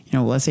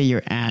 let's say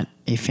you're at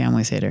a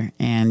family Seder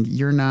and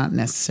you're not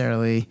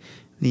necessarily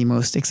the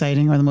most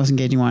exciting or the most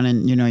engaging one,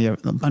 and you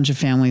have a bunch of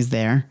families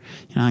there,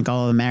 like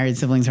all the married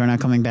siblings who are not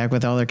coming back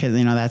with all their kids,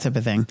 that type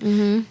of thing.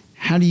 Mm-hmm.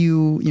 How do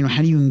you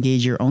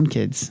engage your own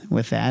kids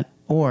with that?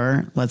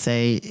 Or let's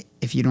say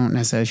if you don't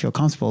necessarily feel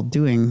comfortable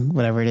doing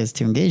whatever it is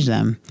to engage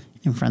them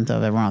in front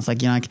of everyone else,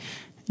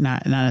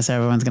 not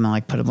necessarily everyone's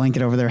going to put a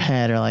blanket over their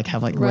head or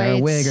have wear a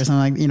wig or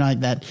something like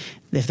that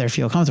if they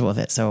feel comfortable with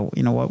it. So,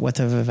 what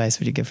type of advice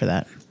would you give for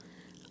that?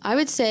 I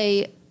would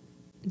say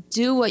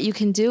do what you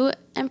can do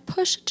and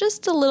push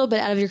just a little bit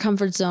out of your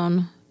comfort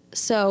zone.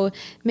 So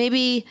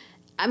maybe,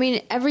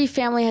 every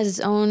family has its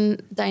own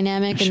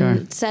dynamic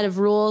and set of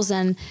rules,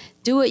 and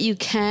do what you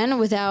can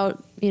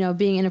without,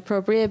 being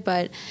inappropriate,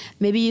 but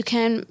maybe you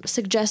can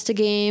suggest a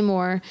game,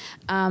 or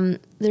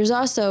there's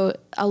also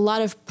a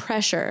lot of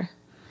pressure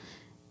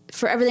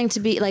for everything to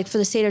be, for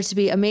the Seder to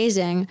be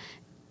amazing.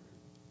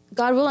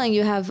 God willing,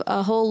 you have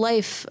a whole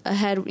life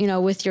ahead,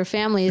 with your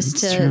families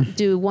to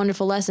do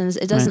wonderful lessons.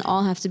 It doesn't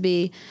all have to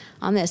be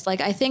on this.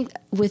 Like, I think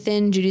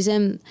within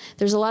Judaism,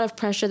 there's a lot of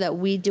pressure that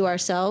we do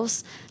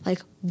ourselves.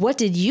 Like, what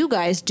did you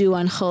guys do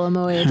on Chol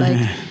HaMoed? Like,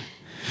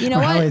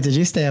 what? How late did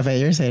you stay up at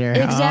your Seder?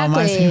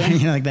 Exactly.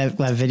 Like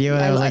that video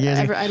that was like years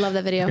ago? I love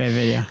that video. Great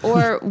video.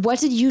 Or what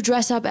did you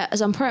dress up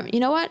as on Purim? You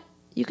know what?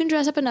 You can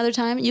dress up another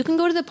time. You can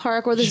go to the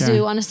park or the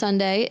zoo on a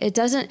Sunday.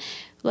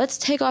 Let's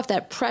take off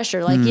that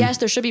pressure. Like, yes,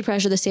 there should be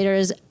pressure. The Seder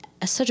is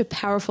such a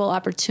powerful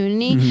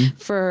opportunity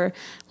for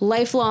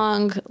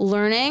lifelong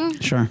learning.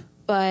 Sure.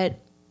 But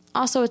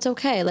also it's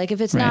okay. Like,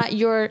 if it's not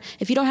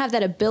if you don't have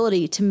that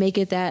ability to make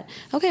it that,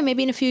 okay,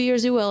 maybe in a few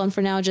years you will. And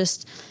for now,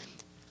 just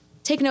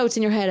take notes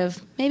in your head of,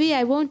 maybe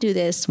I won't do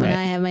this when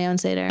I have my own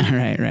Seder.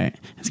 Right.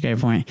 That's a great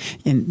point.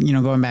 And,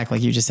 going back,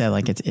 like you just said,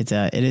 like it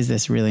is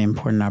this really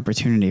important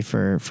opportunity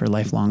for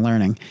lifelong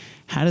learning.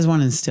 How does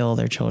one instill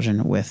their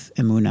children with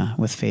emunah,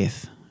 with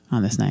faith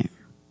on this night?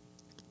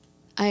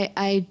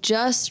 I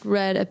just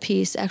read a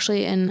piece,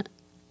 actually, in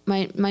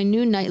my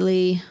new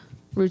nightly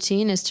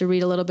routine is to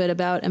read a little bit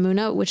about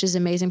emunah, which is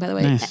amazing, by the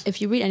way. Nice.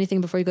 If you read anything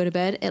before you go to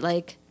bed, it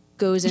like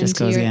goes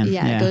into your...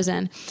 It goes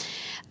in.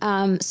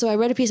 So I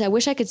read a piece. I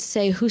wish I could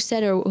say who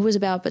said or who it was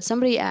about, but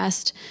somebody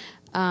asked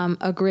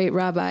a great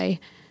rabbi,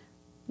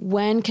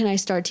 when can I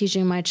start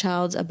teaching my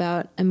child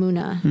about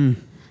emunah?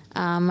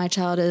 My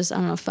child is,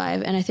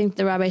 5. And I think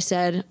the rabbi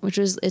said,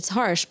 it's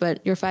harsh,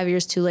 but you're 5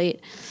 years too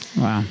late.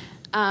 Wow.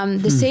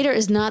 The Seder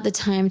is not the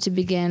time to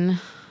begin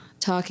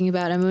talking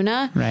about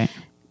emunah. Right.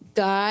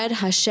 God,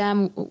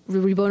 Hashem,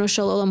 Ribono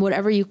Shel Olam,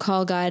 whatever you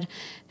call God,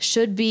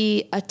 should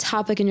be a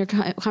topic in your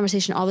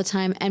conversation all the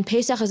time. And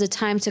Pesach is a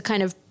time to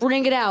kind of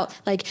bring it out.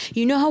 Like,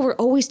 how we're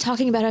always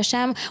talking about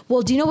Hashem?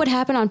 Well, do you know what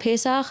happened on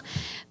Pesach?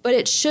 But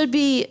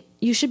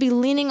you should be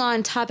leaning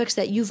on topics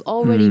that you've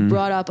already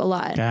brought up a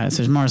lot. Got it.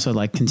 So it's more so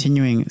like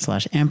continuing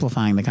 /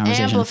 amplifying the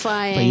conversation.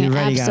 Amplifying, but you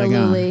already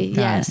absolutely.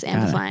 Got Yes,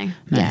 amplifying.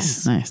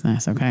 Nice, yes.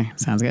 Nice. Okay,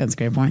 sounds good. That's a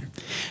great point.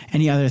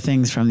 Any other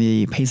things from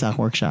the Pesach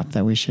workshop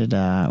that we should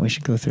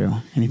go through?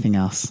 Anything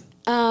else?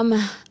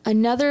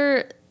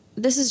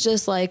 This is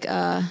just like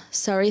a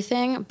Sari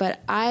thing,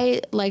 but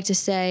I like to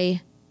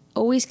say,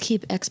 always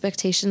keep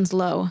expectations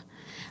low.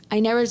 I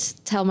never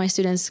tell my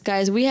students,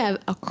 guys, we have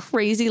a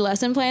crazy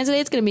lesson plan today.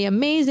 It's going to be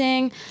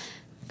amazing.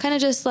 Kind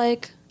of just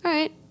like, all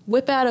right,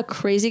 whip out a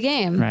crazy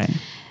game. Right.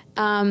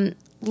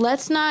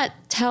 Let's not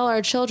tell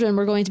our children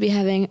we're going to be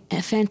having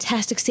a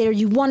fantastic Seder.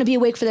 You want to be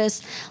awake for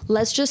this.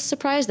 Let's just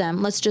surprise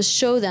them. Let's just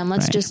show them.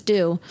 Let's just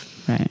do.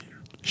 Right.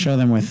 Show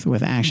them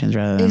with actions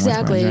rather than with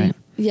words, right?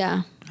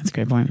 Yeah. That's a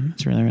great point.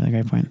 That's a really, really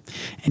great point.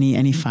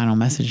 Any final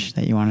message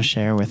that you want to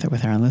share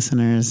with our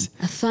listeners?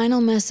 A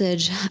final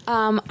message.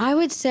 I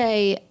would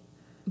say,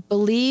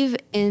 believe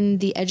in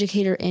the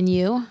educator in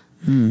you.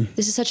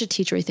 This is such a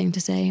teachery thing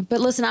to say.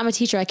 But listen, I'm a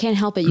teacher. I can't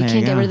help it. You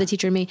can't get rid of the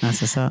teacher in me.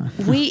 That's what's up.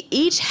 We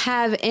each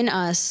have in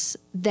us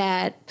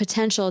that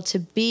potential to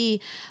be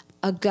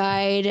a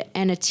guide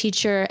and a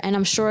teacher. And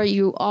I'm sure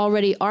you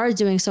already are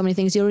doing so many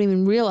things you don't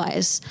even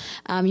realize.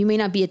 You may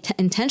not be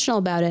intentional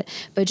about it,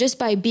 but just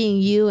by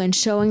being you and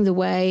showing the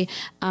way,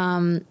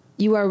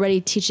 you are already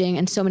teaching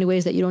in so many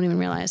ways that you don't even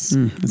realize.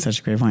 That's such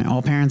a great point.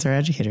 All parents are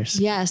educators.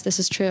 Yes, this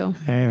is true.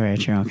 Very, very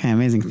true. Okay,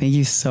 amazing. Thank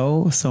you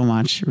so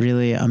much.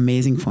 Really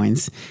amazing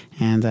points.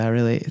 And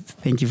really,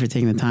 thank you for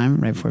taking the time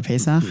right before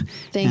Pesach.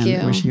 Thank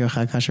you. Wish you a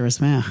Chag Kasher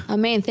V'Sameach.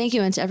 Amen. Thank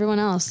you. And to everyone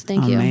else,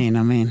 thank you.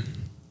 Amen.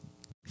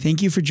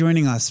 Thank you for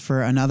joining us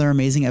for another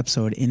amazing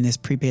episode in this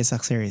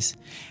Pre-Pesach series.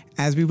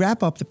 As we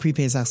wrap up the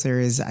Pre-Pesach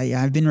series,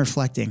 I've been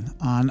reflecting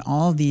on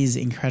all of these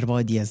incredible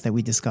ideas that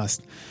we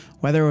discussed,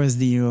 whether it was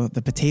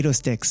the potato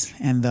sticks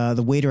and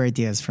the waiter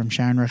ideas from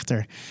Sharon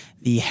Richter,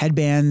 the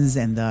headbands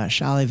and the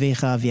Shalei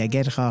Vecha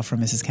V'Yagedcha from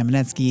Mrs.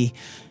 Kamenetsky,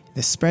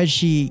 the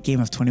spreadsheet, Game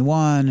of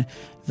 21,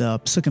 the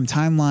Psukim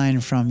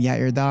timeline from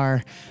Yair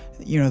Dar,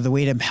 the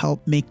way to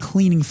help make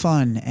cleaning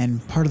fun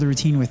and part of the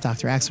routine with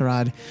Dr.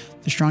 Axelrod,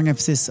 the strong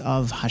emphasis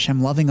of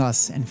Hashem loving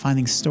us and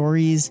finding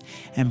stories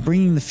and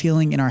bringing the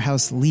feeling in our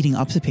house leading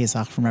up to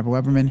Pesach from Rebbe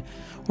Weberman,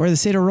 or the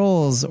Seder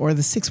rolls, or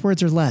the 6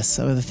 words or less,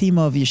 or the theme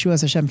of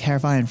Yeshua's Hashem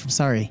Karafayan from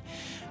Sari.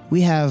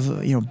 We have,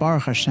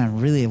 Baruch Hashem,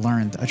 really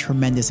learned a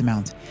tremendous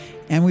amount.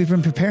 And we've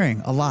been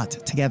preparing a lot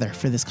together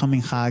for this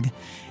coming Chag.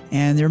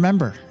 And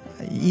remember,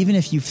 even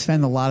if you've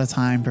spent a lot of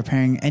time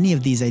preparing any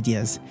of these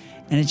ideas,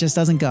 and it just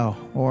doesn't go,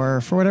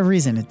 or for whatever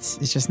reason, it's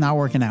just not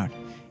working out,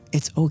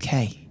 it's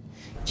okay.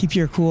 Keep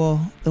your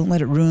cool. Don't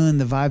let it ruin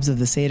the vibes of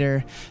the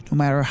Seder, no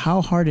matter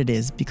how hard it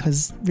is,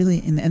 because really,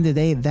 in the end of the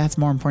day, that's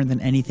more important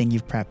than anything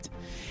you've prepped.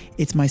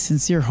 It's my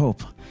sincere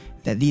hope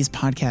that these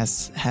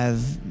podcasts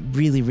have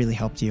really, really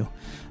helped you.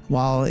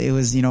 While it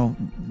was,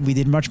 we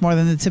did much more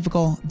than the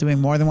typical, doing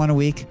more than one a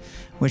week,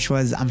 which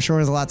was, I'm sure,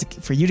 was a lot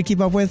for you to keep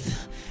up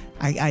with.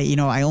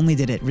 I only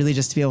did it really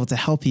just to be able to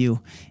help you,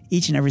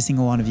 each and every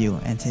single one of you,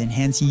 and to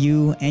enhance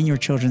you and your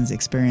children's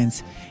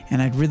experience.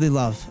 And I'd really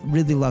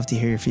love to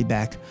hear your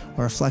feedback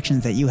or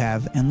reflections that you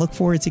have, and look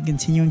forward to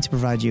continuing to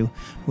provide you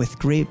with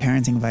great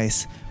parenting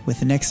advice with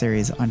the next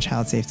series on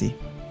child safety.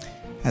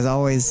 As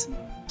always,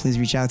 please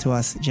reach out to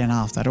us,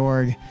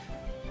 genhoff.org,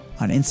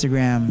 on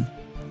Instagram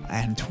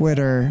and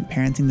Twitter,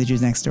 Parenting the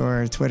Jews Next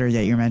Door, Twitter,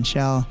 Yair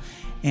Menshel,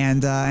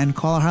 and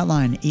call our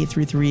hotline,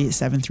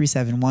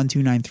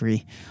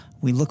 833-737-1293.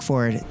 We look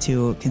forward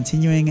to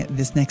continuing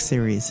this next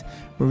series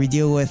where we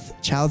deal with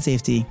child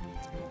safety,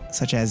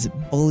 such as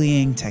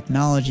bullying,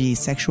 technology,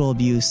 sexual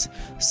abuse,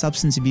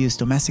 substance abuse,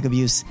 domestic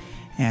abuse,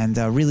 and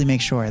really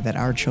make sure that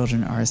our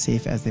children are as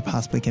safe as they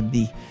possibly can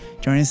be.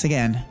 Join us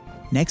again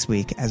next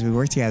week as we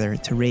work together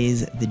to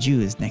raise the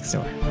Jews next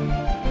door.